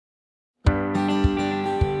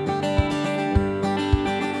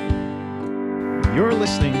You're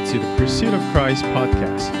listening to the Pursuit of Christ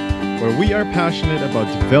podcast, where we are passionate about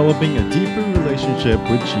developing a deeper relationship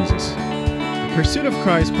with Jesus. The Pursuit of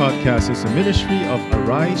Christ podcast is a ministry of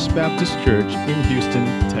Arise Baptist Church in Houston,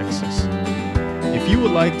 Texas. If you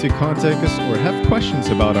would like to contact us or have questions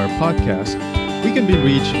about our podcast, we can be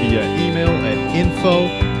reached via email at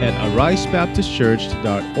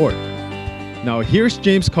info@arisebaptistchurch.org. Now here's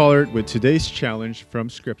James Collard with today's challenge from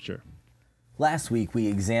Scripture. Last week, we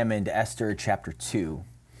examined Esther chapter 2,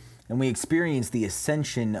 and we experienced the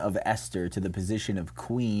ascension of Esther to the position of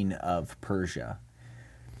Queen of Persia.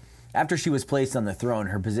 After she was placed on the throne,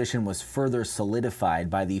 her position was further solidified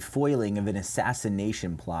by the foiling of an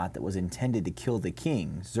assassination plot that was intended to kill the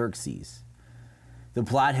king, Xerxes. The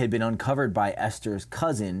plot had been uncovered by Esther's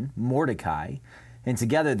cousin, Mordecai, and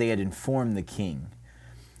together they had informed the king.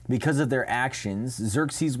 Because of their actions,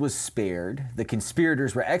 Xerxes was spared, the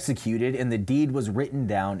conspirators were executed, and the deed was written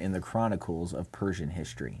down in the chronicles of Persian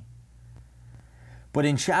history. But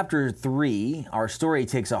in chapter 3, our story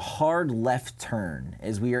takes a hard left turn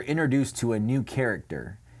as we are introduced to a new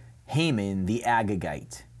character, Haman the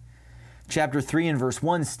Agagite. Chapter 3 and verse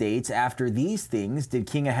 1 states, "After these things did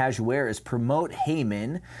King Ahasuerus promote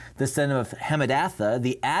Haman, the son of Hammedatha,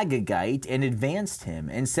 the Agagite, and advanced him,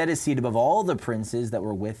 and set his seat above all the princes that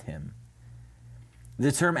were with him."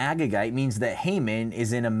 The term Agagite means that Haman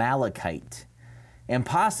is an Amalekite, and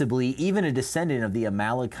possibly even a descendant of the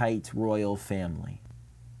Amalekite royal family.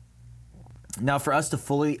 Now, for us to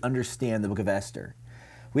fully understand the book of Esther,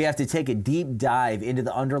 we have to take a deep dive into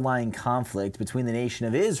the underlying conflict between the nation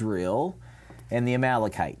of Israel and the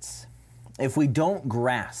Amalekites. If we don't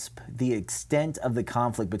grasp the extent of the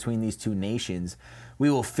conflict between these two nations, we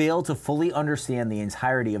will fail to fully understand the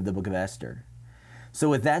entirety of the book of Esther. So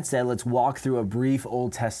with that said, let's walk through a brief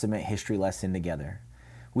Old Testament history lesson together.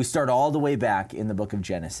 We start all the way back in the book of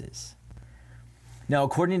Genesis. Now,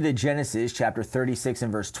 according to Genesis chapter 36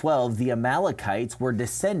 and verse 12, the Amalekites were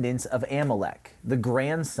descendants of Amalek, the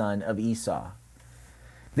grandson of Esau.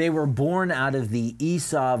 They were born out of the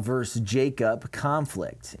Esau versus Jacob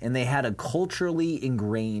conflict, and they had a culturally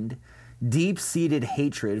ingrained, deep-seated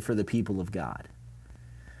hatred for the people of God.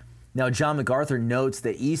 Now, John MacArthur notes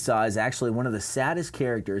that Esau is actually one of the saddest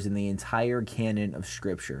characters in the entire canon of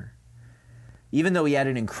Scripture. Even though he had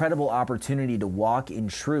an incredible opportunity to walk in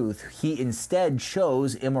truth, he instead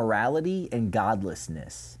chose immorality and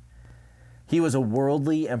godlessness. He was a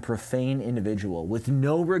worldly and profane individual with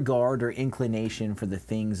no regard or inclination for the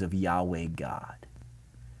things of Yahweh God.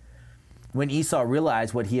 When Esau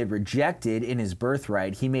realized what he had rejected in his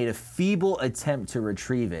birthright, he made a feeble attempt to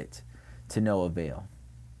retrieve it, to no avail.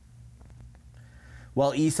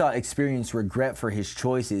 While Esau experienced regret for his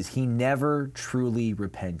choices, he never truly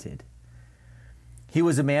repented. He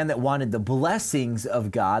was a man that wanted the blessings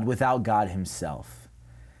of God without God himself.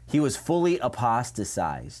 He was fully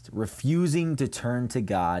apostatized, refusing to turn to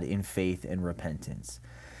God in faith and repentance.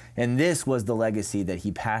 And this was the legacy that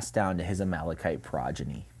he passed down to his Amalekite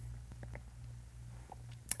progeny.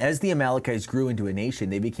 As the Amalekites grew into a nation,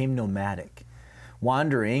 they became nomadic,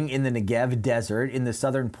 wandering in the Negev desert in the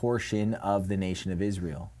southern portion of the nation of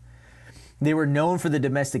Israel. They were known for the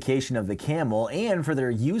domestication of the camel and for their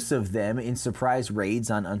use of them in surprise raids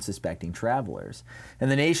on unsuspecting travelers. And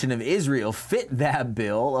the nation of Israel fit that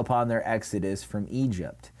bill upon their exodus from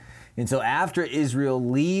Egypt. And so after Israel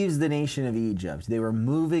leaves the nation of Egypt, they were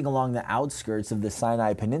moving along the outskirts of the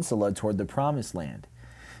Sinai Peninsula toward the Promised Land.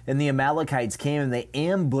 And the Amalekites came and they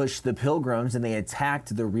ambushed the pilgrims and they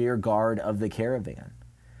attacked the rear guard of the caravan.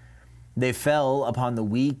 They fell upon the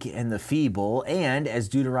weak and the feeble, and as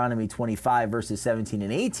Deuteronomy 25 verses 17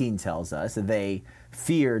 and 18 tells us, they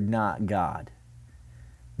feared not God.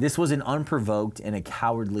 This was an unprovoked and a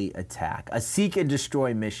cowardly attack, a seek and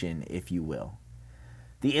destroy mission, if you will.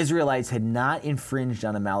 The Israelites had not infringed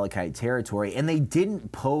on Amalekite territory, and they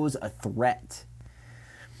didn't pose a threat.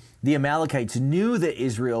 The Amalekites knew that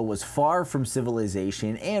Israel was far from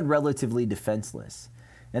civilization and relatively defenseless,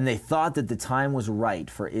 and they thought that the time was right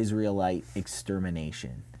for Israelite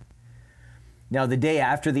extermination. Now, the day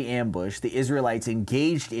after the ambush, the Israelites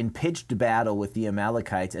engaged in pitched battle with the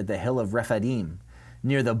Amalekites at the hill of Rephidim,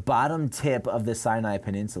 near the bottom tip of the Sinai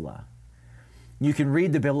Peninsula. You can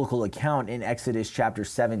read the biblical account in Exodus chapter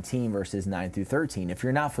 17, verses 9 through 13. If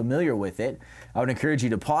you're not familiar with it, I would encourage you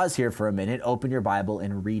to pause here for a minute, open your Bible,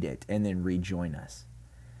 and read it, and then rejoin us.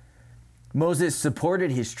 Moses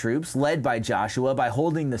supported his troops, led by Joshua, by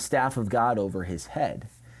holding the staff of God over his head.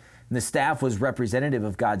 And the staff was representative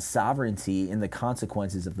of God's sovereignty in the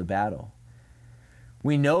consequences of the battle.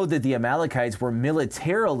 We know that the Amalekites were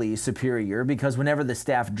militarily superior because whenever the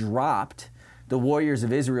staff dropped the warriors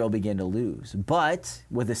of Israel began to lose. But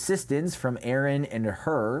with assistance from Aaron and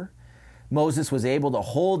Hur, Moses was able to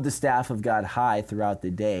hold the staff of God high throughout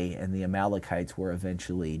the day, and the Amalekites were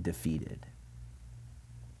eventually defeated.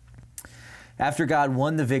 After God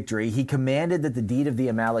won the victory, he commanded that the deed of the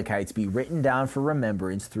Amalekites be written down for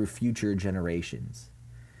remembrance through future generations.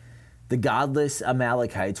 The godless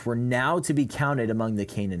Amalekites were now to be counted among the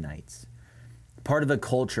Canaanites, part of a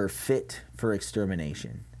culture fit for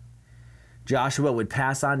extermination. Joshua would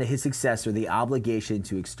pass on to his successor the obligation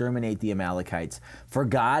to exterminate the Amalekites, for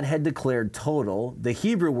God had declared total, the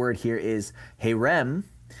Hebrew word here is herem,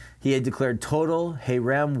 he had declared total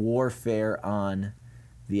herem warfare on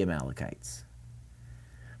the Amalekites.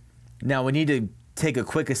 Now we need to take a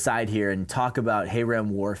quick aside here and talk about herem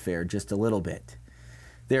warfare just a little bit.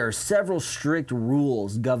 There are several strict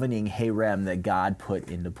rules governing herem that God put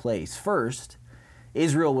into place. First,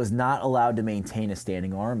 Israel was not allowed to maintain a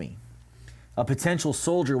standing army. A potential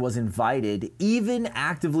soldier was invited, even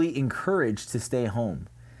actively encouraged, to stay home,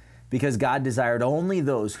 because God desired only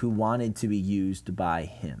those who wanted to be used by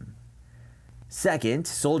him. Second,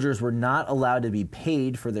 soldiers were not allowed to be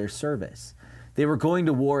paid for their service. They were going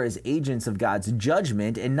to war as agents of God's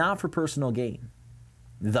judgment and not for personal gain.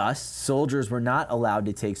 Thus, soldiers were not allowed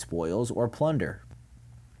to take spoils or plunder.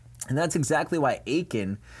 And that's exactly why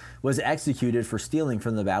Achan was executed for stealing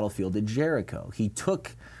from the battlefield at Jericho. He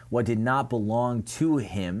took what did not belong to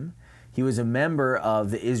him. He was a member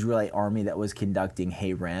of the Israelite army that was conducting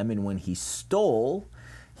herem, and when he stole,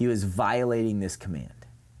 he was violating this command.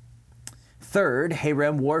 Third,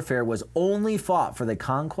 herem warfare was only fought for the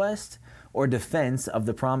conquest or defense of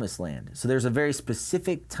the promised land. So there's a very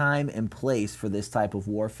specific time and place for this type of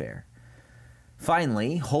warfare.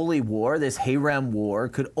 Finally, holy war, this herem war,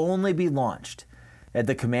 could only be launched at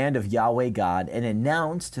the command of Yahweh God and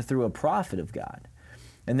announced through a prophet of God.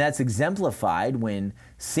 And that's exemplified when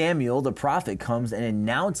Samuel, the prophet, comes and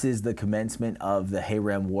announces the commencement of the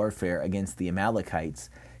herem warfare against the Amalekites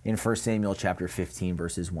in 1 Samuel chapter 15,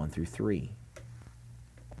 verses 1 through 3.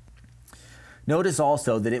 Notice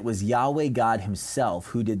also that it was Yahweh God himself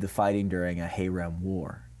who did the fighting during a herem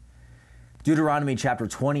war. Deuteronomy chapter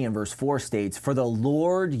 20 and verse 4 states, "For the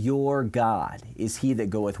Lord your God is he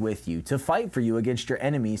that goeth with you, to fight for you against your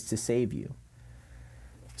enemies to save you."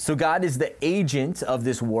 So God is the agent of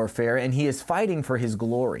this warfare, and he is fighting for his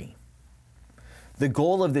glory. The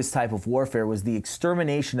goal of this type of warfare was the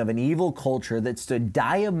extermination of an evil culture that stood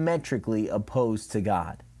diametrically opposed to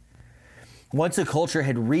God. Once a culture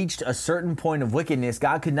had reached a certain point of wickedness,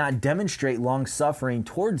 God could not demonstrate long suffering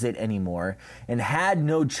towards it anymore and had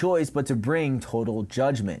no choice but to bring total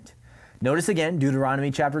judgment. Notice again,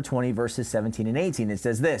 Deuteronomy chapter 20, verses 17 and 18. It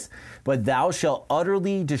says this, "But thou shalt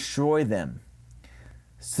utterly destroy them."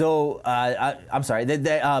 But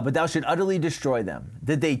thou should utterly destroy them,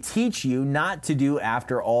 that they teach you not to do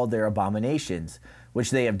after all their abominations,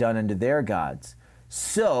 which they have done unto their gods.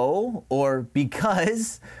 So, or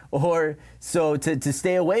because, or so to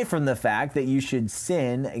stay away from the fact that you should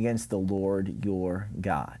sin against the Lord your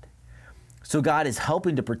God. So God is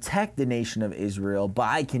helping to protect the nation of Israel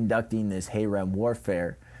by conducting this herem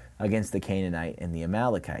warfare against the Canaanite and the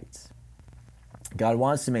Amalekites. God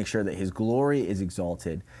wants to make sure that his glory is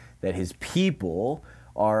exalted, that his people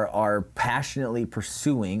are passionately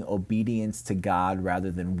pursuing obedience to God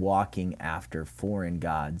rather than walking after foreign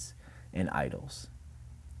gods and idols.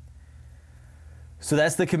 So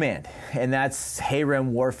that's the command, and that's herem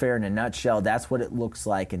warfare in a nutshell. That's what it looks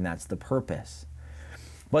like, and that's the purpose.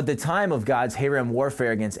 But the time of God's herem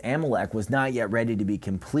warfare against Amalek was not yet ready to be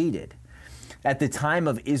completed. At the time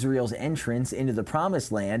of Israel's entrance into the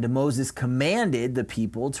promised land, Moses commanded the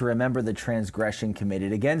people to remember the transgression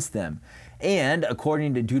committed against them. And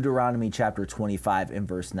according to Deuteronomy chapter 25 and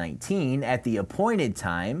verse 19, at the appointed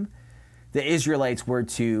time, the Israelites were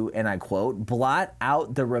to, and I quote, "blot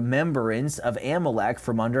out the remembrance of Amalek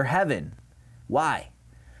from under heaven." Why?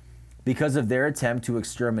 Because of their attempt to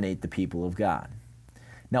exterminate the people of God.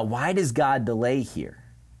 Now, why does God delay here?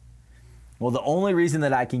 Well, the only reason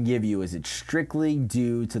that I can give you is it's strictly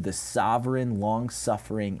due to the sovereign,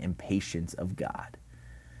 long-suffering, and patience of God.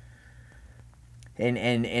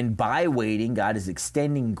 And by waiting, God is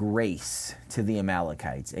extending grace to the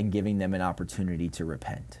Amalekites and giving them an opportunity to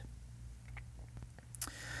repent.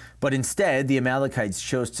 But instead, the Amalekites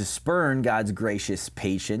chose to spurn God's gracious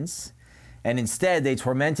patience, and instead they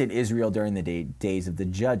tormented Israel during the days of the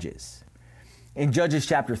judges. In Judges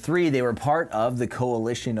chapter 3, they were part of the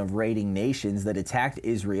coalition of raiding nations that attacked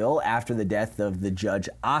Israel after the death of the judge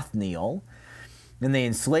Othniel, and they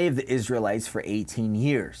enslaved the Israelites for 18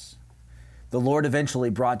 years. The Lord eventually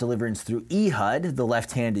brought deliverance through Ehud, the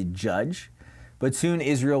left-handed judge, But soon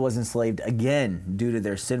Israel was enslaved again due to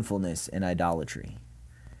their sinfulness and idolatry.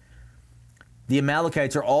 The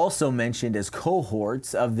Amalekites are also mentioned as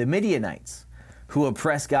cohorts of the Midianites, who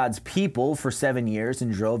oppressed God's people for 7 years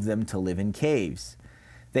and drove them to live in caves.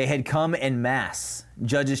 They had come en masse.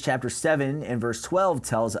 Judges chapter 7 and verse 12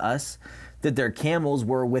 tells us that their camels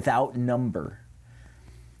were without number.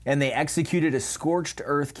 And they executed a scorched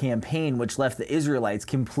earth campaign which left the Israelites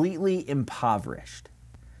completely impoverished.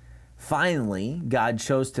 Finally, God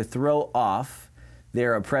chose to throw off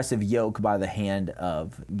their oppressive yoke by the hand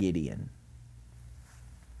of Gideon.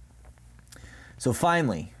 So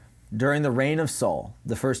finally, during the reign of Saul,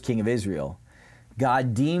 the first king of Israel,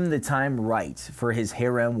 God deemed the time right for his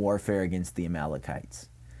harem warfare against the Amalekites.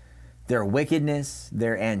 Their wickedness,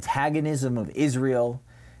 their antagonism of Israel,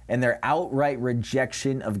 and their outright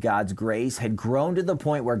rejection of God's grace had grown to the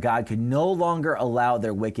point where God could no longer allow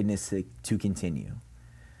their wickedness to continue.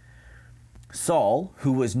 Saul,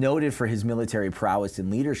 who was noted for his military prowess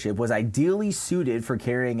and leadership, was ideally suited for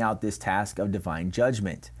carrying out this task of divine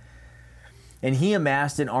judgment. And he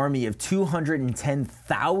amassed an army of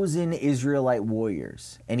 210,000 Israelite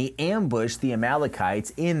warriors, and he ambushed the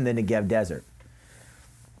Amalekites in the Negev desert.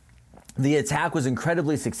 The attack was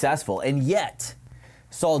incredibly successful, and yet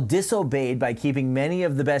Saul disobeyed by keeping many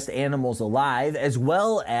of the best animals alive, as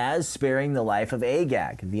well as sparing the life of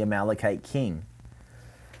Agag, the Amalekite king.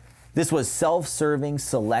 This was self-serving,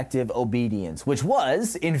 selective obedience, which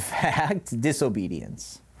was, in fact,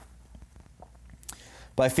 disobedience.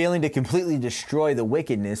 By failing to completely destroy the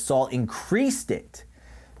wickedness, Saul increased it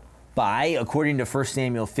by, according to 1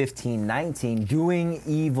 Samuel 15:19, doing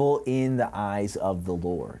evil in the eyes of the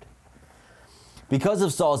Lord. Because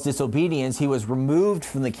of Saul's disobedience, he was removed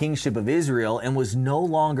from the kingship of Israel and was no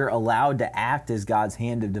longer allowed to act as God's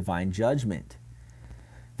hand of divine judgment.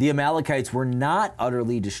 The Amalekites were not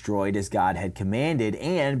utterly destroyed as God had commanded,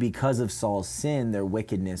 and because of Saul's sin, their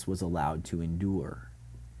wickedness was allowed to endure.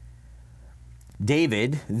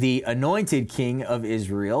 David, the anointed king of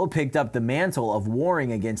Israel, picked up the mantle of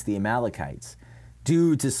warring against the Amalekites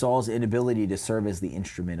due to Saul's inability to serve as the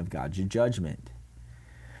instrument of God's judgment.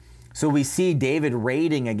 So we see David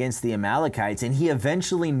raiding against the Amalekites, and he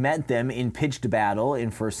eventually met them in pitched battle in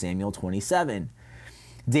 1 Samuel 27.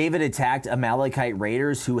 David attacked Amalekite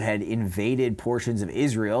raiders who had invaded portions of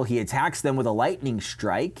Israel. He attacks them with a lightning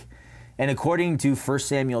strike, and according to 1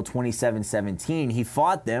 Samuel 27:17, he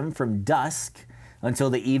fought them from dusk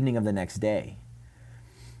until the evening of the next day.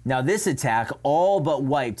 Now this attack all but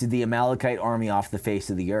wiped the Amalekite army off the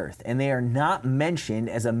face of the earth, and they are not mentioned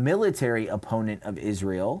as a military opponent of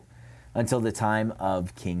Israel until the time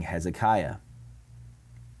of King Hezekiah.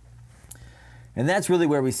 And that's really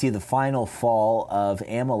where we see the final fall of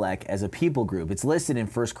Amalek as a people group. It's listed in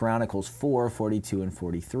 1 Chronicles 4:42 and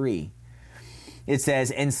 43. It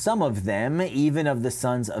says, "And some of them, even of the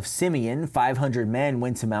sons of Simeon, 500 men,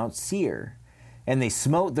 went to Mount Seir. And they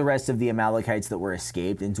smote the rest of the Amalekites that were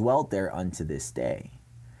escaped and dwelt there unto this day."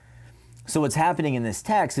 So what's happening in this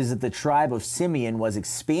text is that the tribe of Simeon was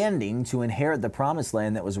expanding to inherit the promised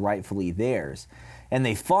land that was rightfully theirs. And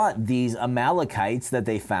they fought these Amalekites that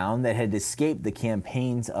they found that had escaped the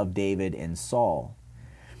campaigns of David and Saul.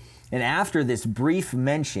 And after this brief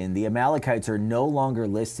mention, the Amalekites are no longer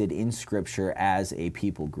listed in Scripture as a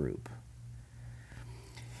people group.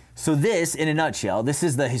 So this, in a nutshell, this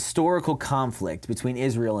is the historical conflict between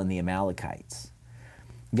Israel and the Amalekites.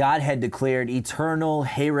 God had declared eternal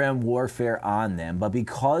harem warfare on them, but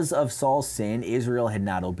because of Saul's sin, Israel had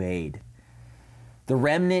not obeyed. The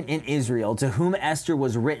remnant in Israel, to whom Esther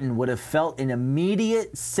was written, would have felt an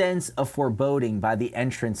immediate sense of foreboding by the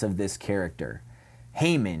entrance of this character,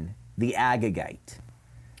 Haman, the Agagite.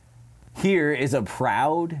 Here is a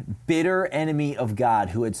proud, bitter enemy of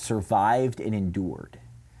God who had survived and endured.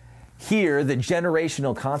 Here, the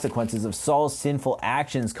generational consequences of Saul's sinful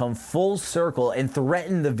actions come full circle and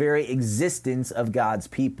threaten the very existence of God's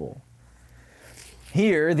people.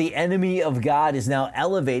 Here, the enemy of God is now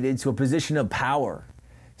elevated to a position of power,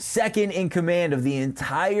 second in command of the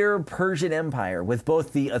entire Persian Empire, with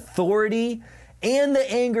both the authority and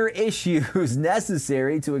the anger issues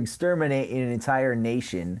necessary to exterminate an entire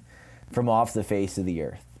nation from off the face of the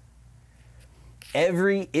earth.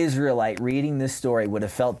 Every Israelite reading this story would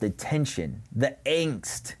have felt the tension, the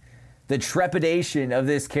angst, the trepidation of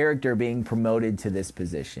this character being promoted to this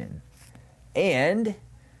position. And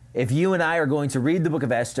if you and I are going to read the book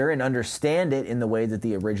of Esther and understand it in the way that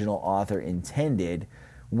the original author intended,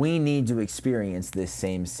 we need to experience this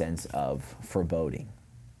same sense of foreboding.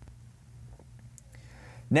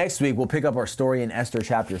 Next week, we'll pick up our story in Esther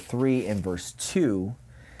chapter 3 and verse 2.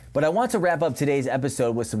 But I want to wrap up today's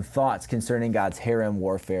episode with some thoughts concerning God's harem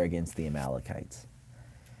warfare against the Amalekites.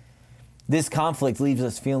 This conflict leaves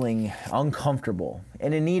us feeling uncomfortable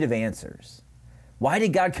and in need of answers. Why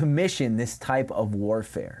did God commission this type of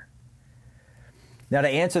warfare? Now, to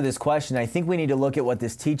answer this question, I think we need to look at what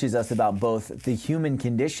this teaches us about both the human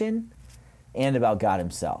condition and about God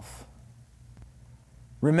himself.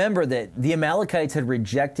 Remember that the Amalekites had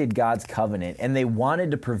rejected God's covenant, and they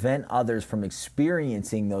wanted to prevent others from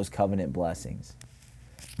experiencing those covenant blessings.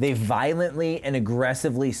 They violently and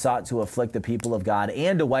aggressively sought to afflict the people of God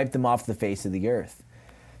and to wipe them off the face of the earth.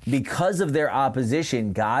 Because of their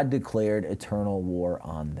opposition, God declared eternal war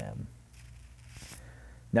on them.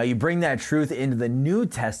 Now, you bring that truth into the New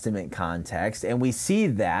Testament context, and we see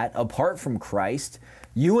that, apart from Christ,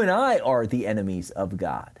 you and I are the enemies of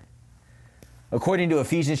God. According to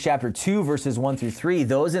Ephesians chapter 2, verses 1 through 3,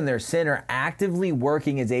 those in their sin are actively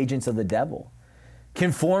working as agents of the devil,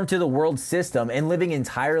 conformed to the world system and living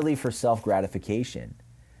entirely for self-gratification.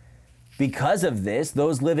 Because of this,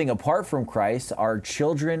 those living apart from Christ are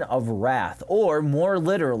children of wrath, or more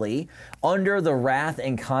literally, under the wrath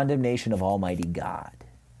and condemnation of Almighty God.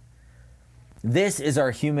 This is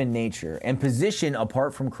our human nature and position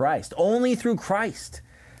apart from Christ. Only through Christ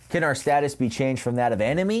can our status be changed from that of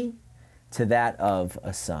enemy to that of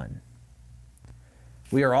a son.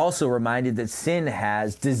 We are also reminded that sin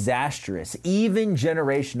has disastrous, even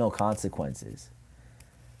generational consequences.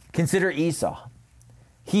 Consider Esau.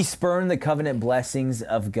 He spurned the covenant blessings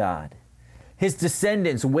of God. His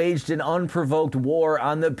descendants waged an unprovoked war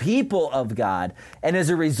on the people of God, and as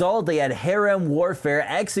a result, they had harem warfare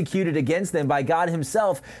executed against them by God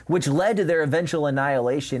himself, which led to their eventual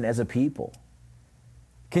annihilation as a people.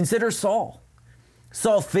 Consider Saul.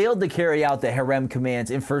 Saul failed to carry out the harem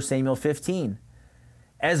commands in 1 Samuel 15.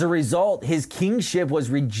 As a result, his kingship was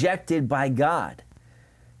rejected by God.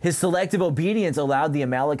 His selective obedience allowed the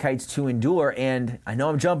Amalekites to endure, and I know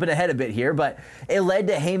I'm jumping ahead a bit here, but it led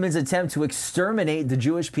to Haman's attempt to exterminate the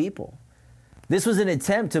Jewish people. This was an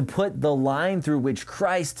attempt to put the line through which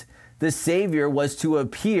Christ, the Savior, was to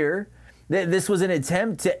appear. This was an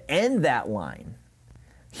attempt to end that line.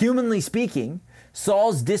 Humanly speaking,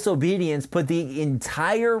 Saul's disobedience put the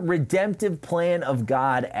entire redemptive plan of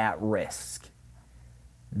God at risk.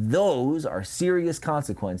 Those are serious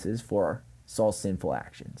consequences for Saul's sinful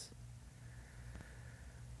actions.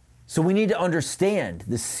 So we need to understand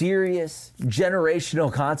the serious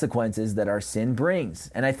generational consequences that our sin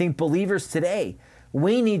brings. And I think believers today,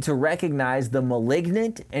 we need to recognize the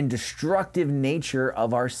malignant and destructive nature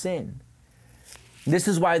of our sin. This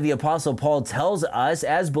is why the Apostle Paul tells us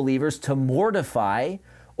as believers to mortify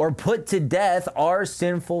or put to death our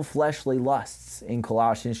sinful fleshly lusts in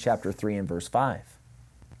Colossians chapter 3 and verse 5.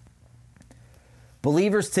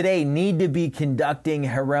 Believers today need to be conducting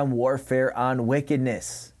harem warfare on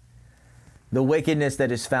wickedness, the wickedness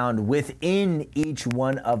that is found within each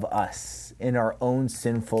one of us in our own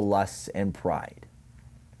sinful lusts and pride.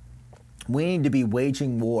 We need to be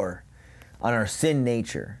waging war on our sin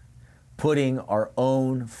nature, putting our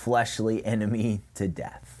own fleshly enemy to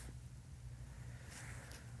death.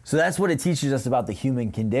 So that's what it teaches us about the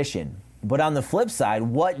human condition. But on the flip side,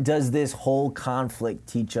 what does this whole conflict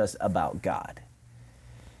teach us about God?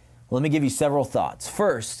 Let me give you several thoughts.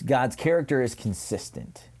 First, God's character is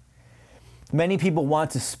consistent. Many people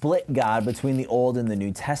want to split God between the Old and the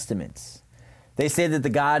New Testaments. They say that the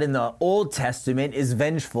God in the Old Testament is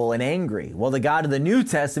vengeful and angry, while the God of the New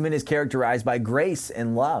Testament is characterized by grace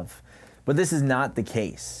and love. But this is not the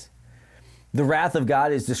case. The wrath of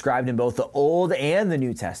God is described in both the Old and the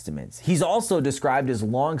New Testaments. He's also described as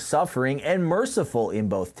long-suffering and merciful in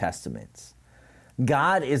both Testaments.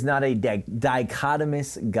 God is not a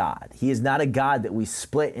dichotomous God. He is not a God that we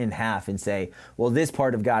split in half and say, well, this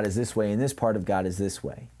part of God is this way and this part of God is this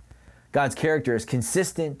way. God's character is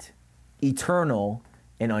consistent, eternal,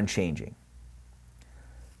 and unchanging.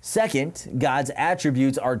 Second, God's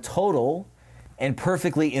attributes are total and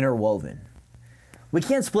perfectly interwoven. We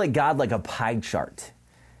can't split God like a pie chart.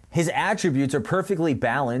 His attributes are perfectly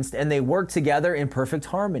balanced and they work together in perfect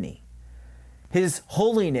harmony. His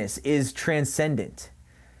holiness is transcendent.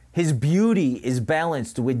 His beauty is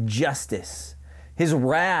balanced with justice. His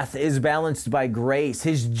wrath is balanced by grace.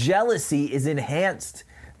 His jealousy is enhanced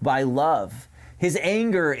by love. His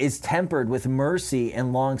anger is tempered with mercy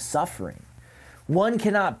and long-suffering. One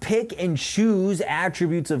cannot pick and choose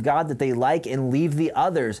attributes of God that they like and leave the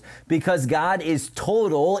others because God is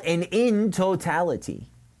total and in totality.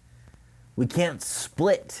 We can't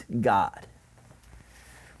split God.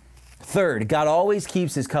 Third, God always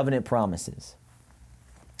keeps his covenant promises.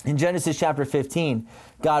 In Genesis chapter 15,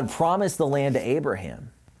 God promised the land to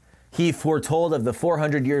Abraham. He foretold of the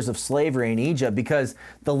 400 years of slavery in Egypt because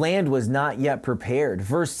the land was not yet prepared.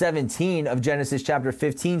 Verse 17 of Genesis chapter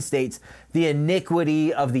 15 states, the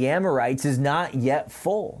iniquity of the Amalekites is not yet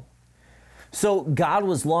full. So God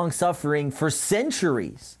was long-suffering for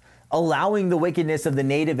centuries, allowing the wickedness of the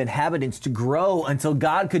native inhabitants to grow until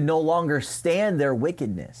God could no longer stand their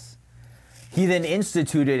wickedness. He then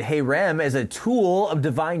instituted Haman as a tool of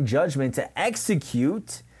divine judgment to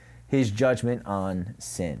execute his judgment on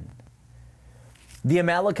sin. The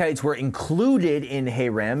Amalekites were included in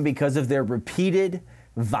Haman because of their repeated,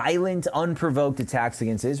 violent, unprovoked attacks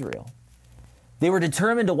against Israel. They were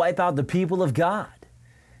determined to wipe out the people of God.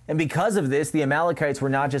 And because of this, the Amalekites were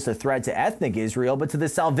not just a threat to ethnic Israel, but to the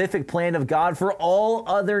salvific plan of God for all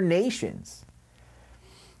other nations.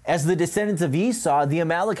 As the descendants of Esau, the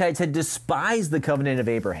Amalekites had despised the covenant of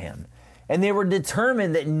Abraham, and they were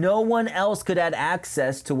determined that no one else could have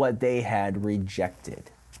access to what they had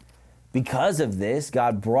rejected. Because of this,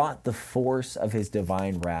 God brought the force of his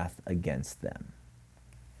divine wrath against them.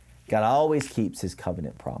 God always keeps his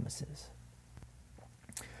covenant promises.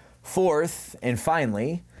 Fourth, and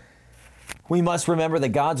finally, we must remember that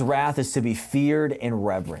God's wrath is to be feared and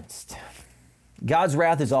reverenced. God's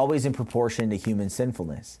wrath is always in proportion to human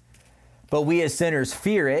sinfulness. But we as sinners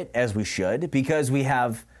fear it, as we should, because we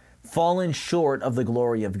have fallen short of the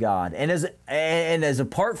glory of God. And as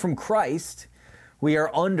apart from Christ, we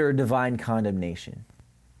are under divine condemnation.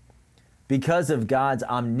 Because of God's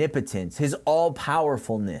omnipotence, his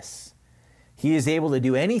all-powerfulness, he is able to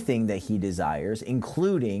do anything that he desires,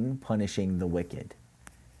 including punishing the wicked.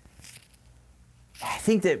 I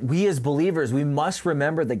think that we as believers, we must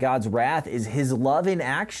remember that God's wrath is his love in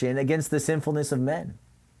action against the sinfulness of men.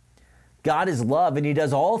 God is love, and he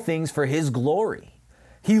does all things for his glory.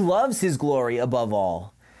 He loves his glory above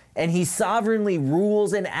all, and he sovereignly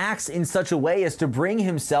rules and acts in such a way as to bring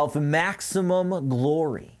himself maximum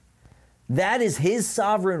glory. That is his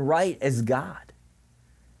sovereign right as God.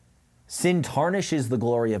 Sin tarnishes the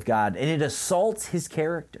glory of God, and it assaults his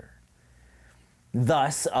character.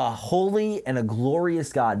 Thus, a holy and a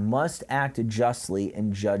glorious God must act justly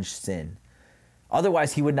and judge sin.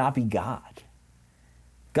 Otherwise, he would not be God.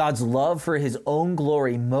 God's love for his own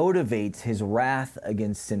glory motivates his wrath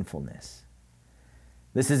against sinfulness.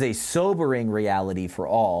 This is a sobering reality for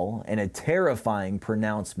all and a terrifying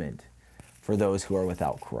pronouncement for those who are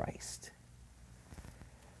without Christ.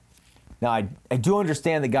 Now, I do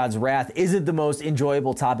understand that God's wrath isn't the most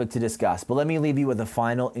enjoyable topic to discuss, but let me leave you with a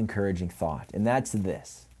final encouraging thought, and that's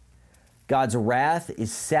this. God's wrath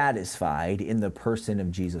is satisfied in the person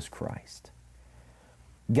of Jesus Christ.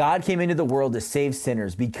 God came into the world to save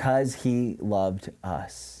sinners because he loved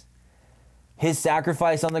us. His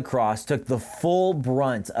sacrifice on the cross took the full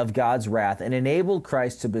brunt of God's wrath and enabled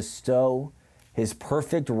Christ to bestow his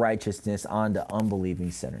perfect righteousness onto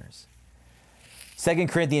unbelieving sinners. 2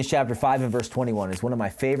 Corinthians chapter 5 and verse 21 is one of my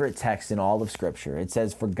favorite texts in all of Scripture. It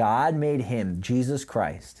says, "For God made him, Jesus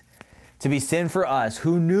Christ, to be sin for us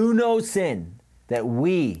who knew no sin, that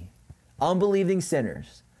we, unbelieving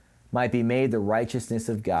sinners, might be made the righteousness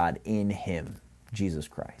of God in him," Jesus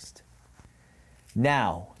Christ.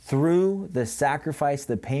 Now, through the sacrifice,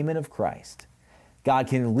 the payment of Christ, God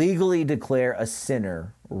can legally declare a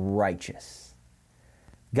sinner righteous.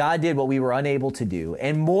 God did what we were unable to do,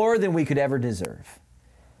 and more than we could ever deserve.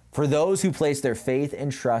 For those who place their faith and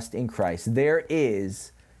trust in Christ, there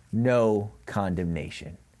is no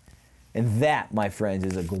condemnation. And that, my friends,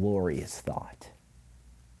 is a glorious thought.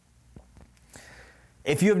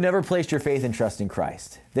 If you have never placed your faith and trust in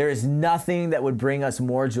Christ, there is nothing that would bring us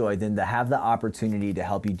more joy than to have the opportunity to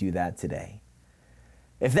help you do that today.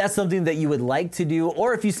 If that's something that you would like to do,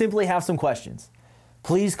 or if you simply have some questions,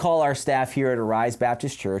 please call our staff here at Arise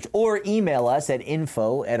Baptist Church or email us at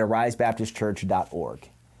info@arisebaptistchurch.org.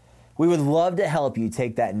 We would love to help you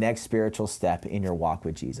take that next spiritual step in your walk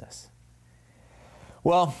with Jesus.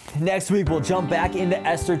 Well, next week we'll jump back into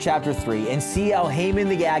Esther chapter 3 and see how Haman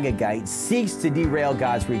the Agagite seeks to derail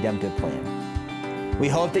God's redemptive plan. We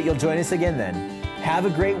hope that you'll join us again then. Have a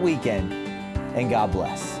great weekend, and God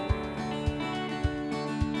bless.